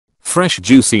Fresh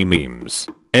juicy memes.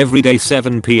 Every day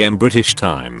 7 p.m. British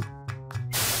time.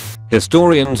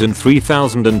 Historians in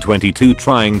 3022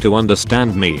 trying to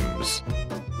understand memes.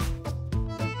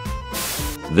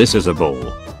 This is a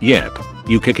ball. Yep.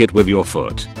 You kick it with your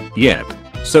foot. Yep.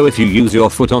 So if you use your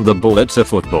foot on the ball, it's a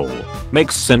football.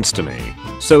 Makes sense to me.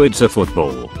 So it's a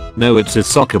football. No, it's a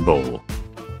soccer ball.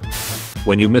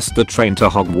 When you missed the train to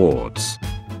Hogwarts.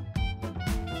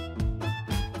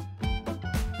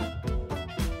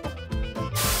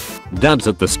 Dad's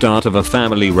at the start of a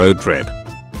family road trip.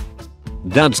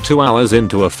 Dad's 2 hours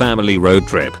into a family road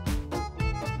trip.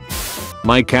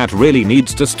 My cat really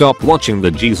needs to stop watching the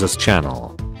Jesus channel.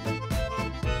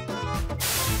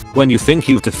 When you think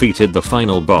you've defeated the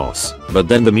final boss, but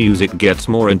then the music gets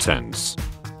more intense.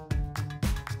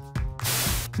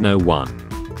 No one.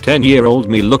 10-year-old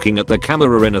me looking at the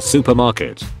camera in a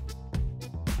supermarket.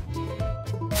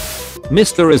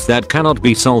 Mysteries that cannot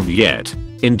be solved yet.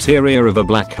 Interior of a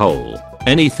black hole.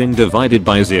 Anything divided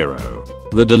by zero.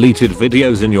 The deleted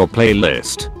videos in your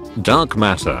playlist. Dark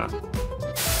matter.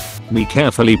 Me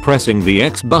carefully pressing the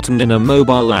X button in a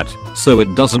mobile app so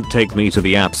it doesn't take me to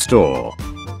the app store.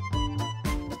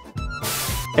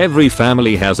 Every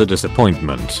family has a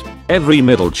disappointment. Every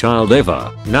middle child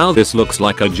ever. Now this looks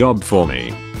like a job for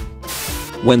me.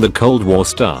 When the Cold War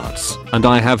starts and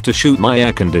I have to shoot my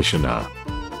air conditioner.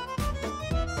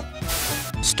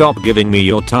 Stop giving me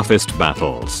your toughest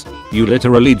battles. You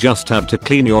literally just have to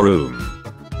clean your room.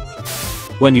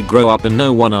 When you grow up and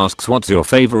no one asks what's your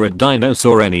favorite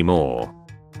dinosaur anymore.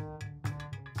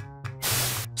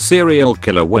 Serial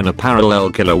killer when a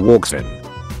parallel killer walks in.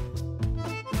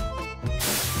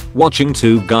 Watching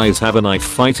two guys have a knife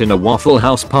fight in a Waffle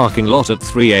House parking lot at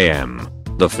 3 a.m.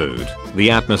 The food,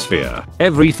 the atmosphere,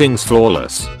 everything's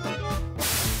flawless.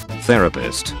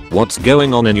 Therapist, what's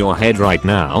going on in your head right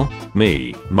now?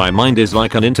 Me, my mind is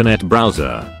like an internet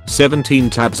browser. 17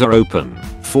 tabs are open,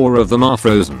 4 of them are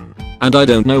frozen, and I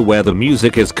don't know where the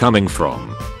music is coming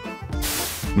from.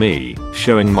 Me,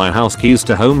 showing my house keys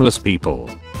to homeless people.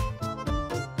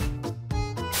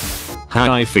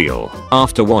 How I feel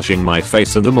after washing my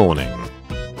face in the morning.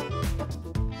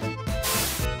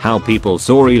 How people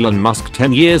saw Elon Musk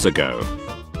 10 years ago.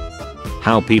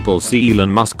 How people see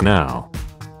Elon Musk now.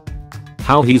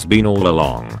 How he's been all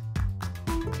along.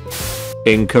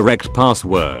 Incorrect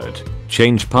password.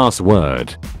 Change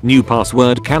password. New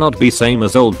password cannot be same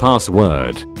as old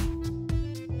password.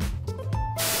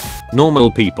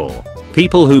 Normal people.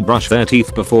 People who brush their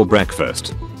teeth before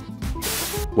breakfast.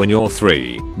 When you're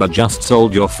 3 but just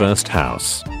sold your first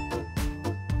house.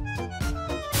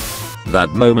 That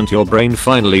moment your brain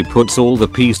finally puts all the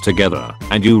pieces together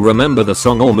and you remember the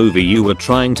song or movie you were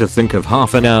trying to think of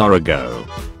half an hour ago.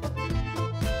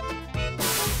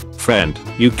 Friend,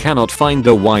 you cannot find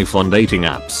a wife on dating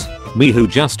apps. Me who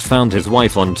just found his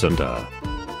wife on Tinder.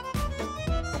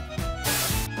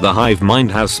 The hive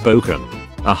mind has spoken.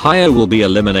 A hire will be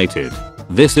eliminated.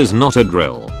 This is not a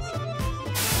drill.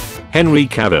 Henry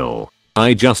Cavill.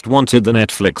 I just wanted the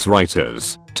Netflix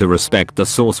writers to respect the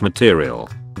source material.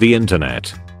 The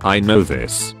internet. I know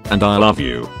this, and I love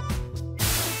you.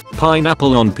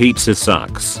 Pineapple on pizza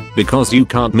sucks because you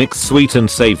can't mix sweet and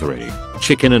savory,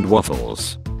 chicken and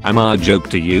waffles. Am I a joke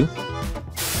to you?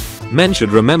 Men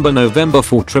should remember November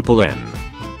for Triple N.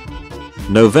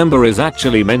 November is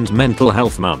actually Men's Mental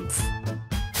Health Month.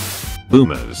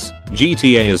 Boomers.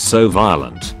 GTA is so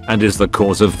violent and is the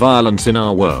cause of violence in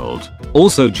our world.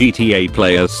 Also GTA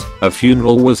players, a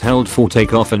funeral was held for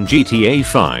Takeoff and GTA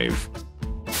 5.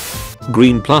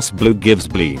 Green plus blue gives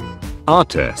bleen.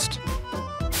 Artist.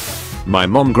 My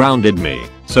mom grounded me,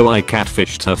 so I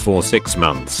catfished her for 6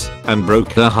 months and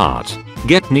broke her heart.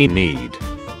 Get need.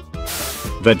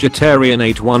 Vegetarian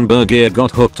ate one burger, got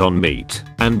hooked on meat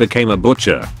and became a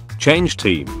butcher. Change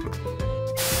team.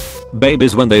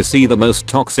 Babies when they see the most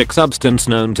toxic substance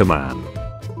known to man.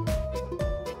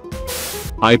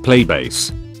 I play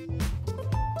bass.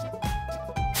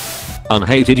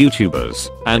 Unhated YouTubers,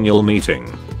 annual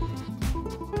meeting.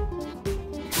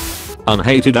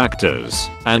 Unhated actors,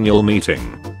 annual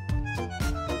meeting.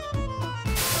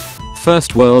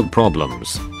 First world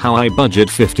problems, how I budget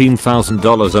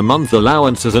 $15,000 a month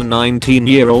allowance as a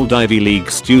 19-year-old Ivy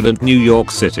League student, New York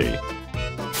City.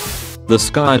 The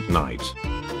sky at night.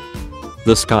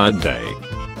 The sky at day.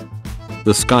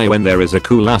 The sky when there is a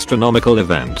cool astronomical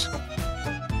event.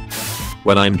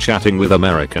 When I'm chatting with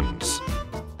Americans.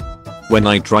 When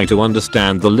I try to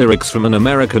understand the lyrics from an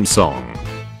American song.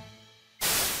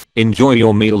 Enjoy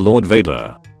your meal, Lord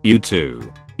Vader. You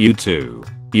too. You too.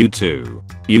 You too.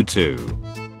 You too.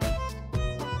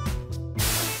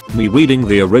 Me reading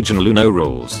the original Uno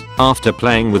rules after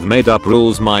playing with made up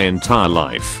rules my entire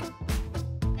life.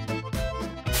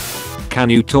 Can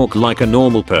you talk like a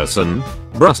normal person?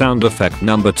 Bruh sound effect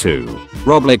number 2.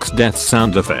 Roblox death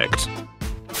sound effect.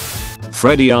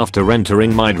 Freddy after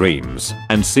entering my dreams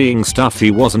and seeing stuff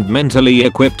he wasn't mentally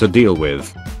equipped to deal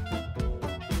with.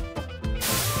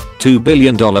 $2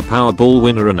 billion Powerball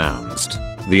winner announced.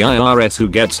 The IRS who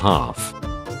gets half.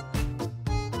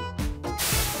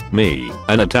 Me,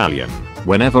 an Italian,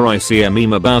 whenever I see a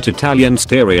meme about Italian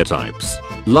stereotypes.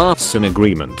 Laughs in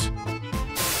agreement.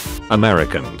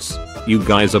 Americans. You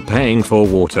guys are paying for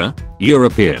water?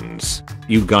 Europeans.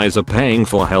 You guys are paying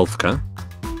for healthcare?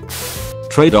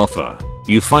 Trade offer.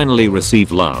 You finally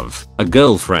receive love, a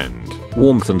girlfriend,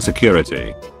 warmth and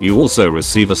security. You also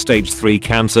receive a stage 3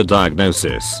 cancer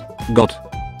diagnosis. Got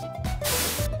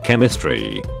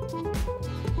chemistry.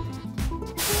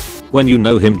 When you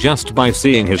know him just by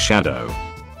seeing his shadow.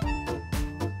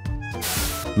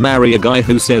 Marry a guy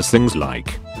who says things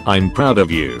like, I'm proud of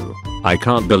you. I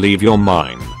can't believe you're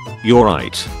mine. You're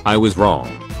right, I was wrong.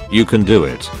 You can do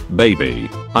it, baby.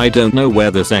 I don't know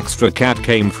where this extra cat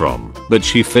came from, but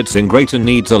she fits in great and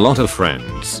needs a lot of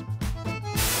friends.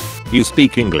 You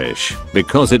speak English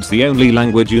because it's the only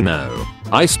language you know.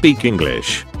 I speak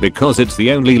English because it's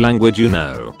the only language you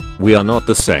know. We are not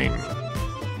the same.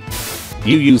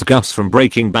 You use Gus from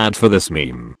Breaking Bad for this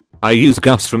meme. I use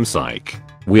Gus from Psych.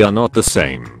 We are not the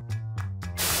same.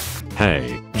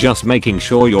 Hey, just making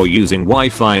sure you're using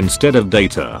Wi-Fi instead of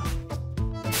data.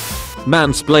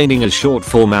 Mansplaining is short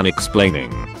for man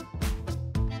explaining.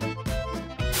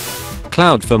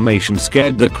 Cloud formation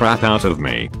scared the crap out of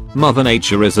me. Mother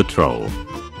Nature is a troll.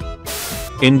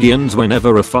 Indians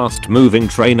whenever a fast moving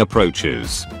train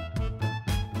approaches.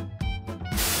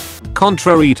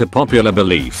 Contrary to popular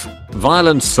belief,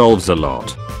 violence solves a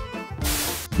lot.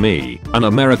 Me, an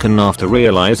American after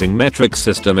realizing metric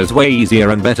system is way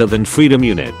easier and better than freedom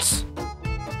units.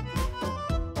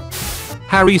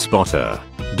 Harry Potter.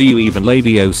 Do you even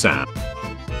Leviosa?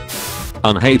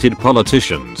 Unhated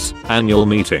politicians, annual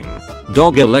meeting.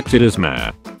 Dog elected as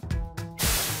mayor.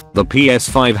 The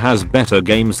PS5 has better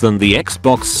games than the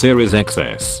Xbox Series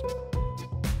XS.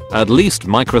 At least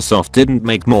Microsoft didn't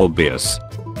make Morbius.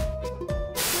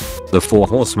 The 4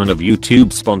 horsemen of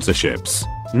YouTube sponsorships.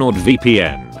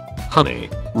 NordVPN. Honey.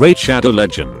 Raid Shadow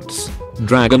Legends.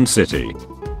 Dragon City.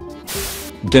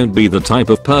 Don't be the type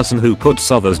of person who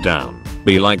puts others down.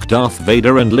 Be like Darth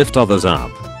Vader and lift others up.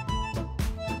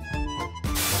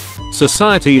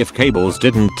 Society if cables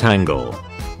didn't tangle.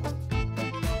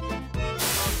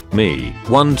 Me.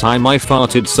 One time I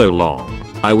farted so long,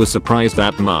 I was surprised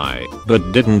at my,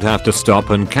 but didn't have to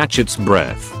stop and catch its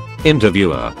breath.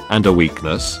 Interviewer, and a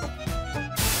weakness.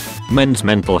 Men's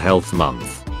Mental Health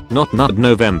Month. Not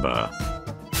November.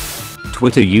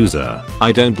 Twitter user,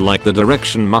 I don't like the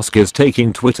direction Musk is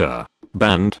taking Twitter.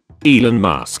 Banned. Elon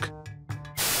Musk.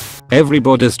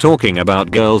 Everybody's talking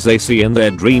about girls they see in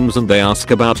their dreams and they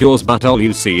ask about yours but all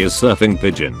you see is surfing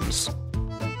pigeons.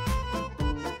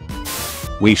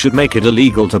 We should make it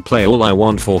illegal to play All I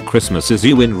Want for Christmas Is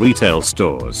You in retail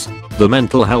stores. The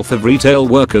mental health of retail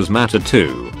workers matter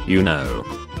too, you know.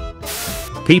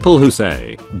 People who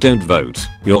say, don't vote,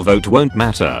 your vote won't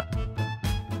matter.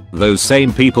 Those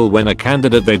same people when a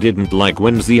candidate they didn't like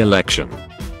wins the election.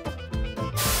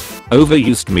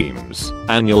 Overused memes,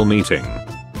 annual meeting.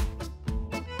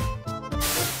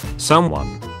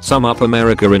 Someone, sum up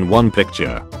America in one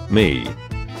picture, me.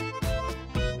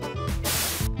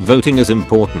 Voting is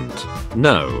important.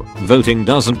 No, voting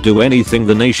doesn't do anything.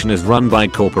 The nation is run by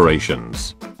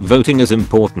corporations. Voting is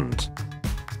important.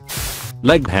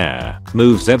 Leg hair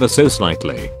moves ever so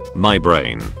slightly. My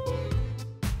brain.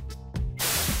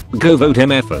 Go vote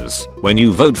MFers. When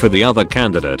you vote for the other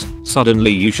candidate,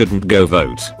 suddenly you shouldn't go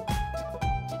vote.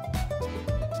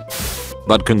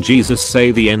 But can Jesus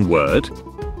say the N-word?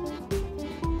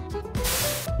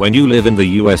 When you live in the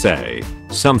USA,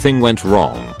 something went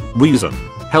wrong. Reason: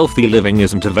 healthy living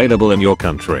isn't available in your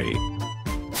country.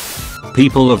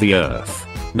 People of the earth.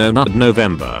 No, not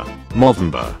November.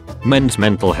 Movember. Men's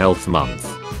Mental Health Month.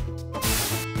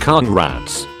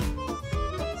 Congrats.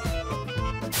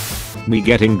 Me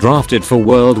getting drafted for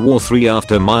World War III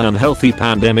after my unhealthy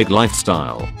pandemic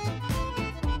lifestyle.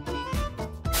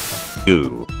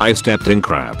 Ooh, I stepped in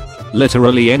crap.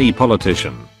 Literally any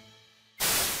politician.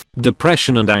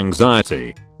 Depression and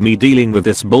anxiety. Me dealing with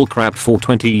this bullcrap for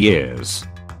 20 years.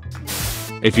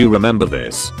 If you remember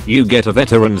this, you get a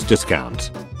veteran's discount.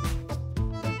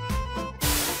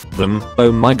 Them.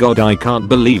 Oh my god, I can't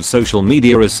believe social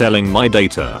media is selling my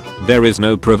data. There is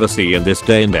no privacy in this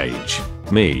day and age.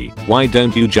 like me, why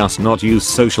don't you just not use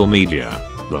social media?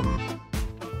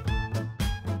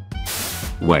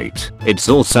 Wait, it's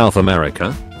all South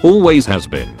America? Always has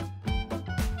been.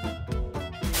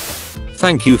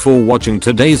 Thank you for watching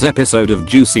today's episode of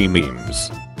Juicy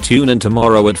Memes. Tune in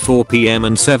tomorrow at 4 PM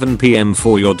and 7 PM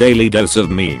for your daily dose of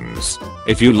memes.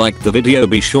 If you liked the video,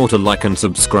 be sure to like and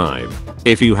subscribe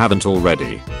if you haven't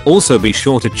already. Also be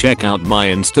sure to check out my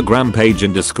Instagram page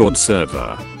and Discord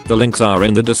server. The links are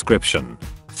in the description.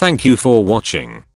 Thank you for watching.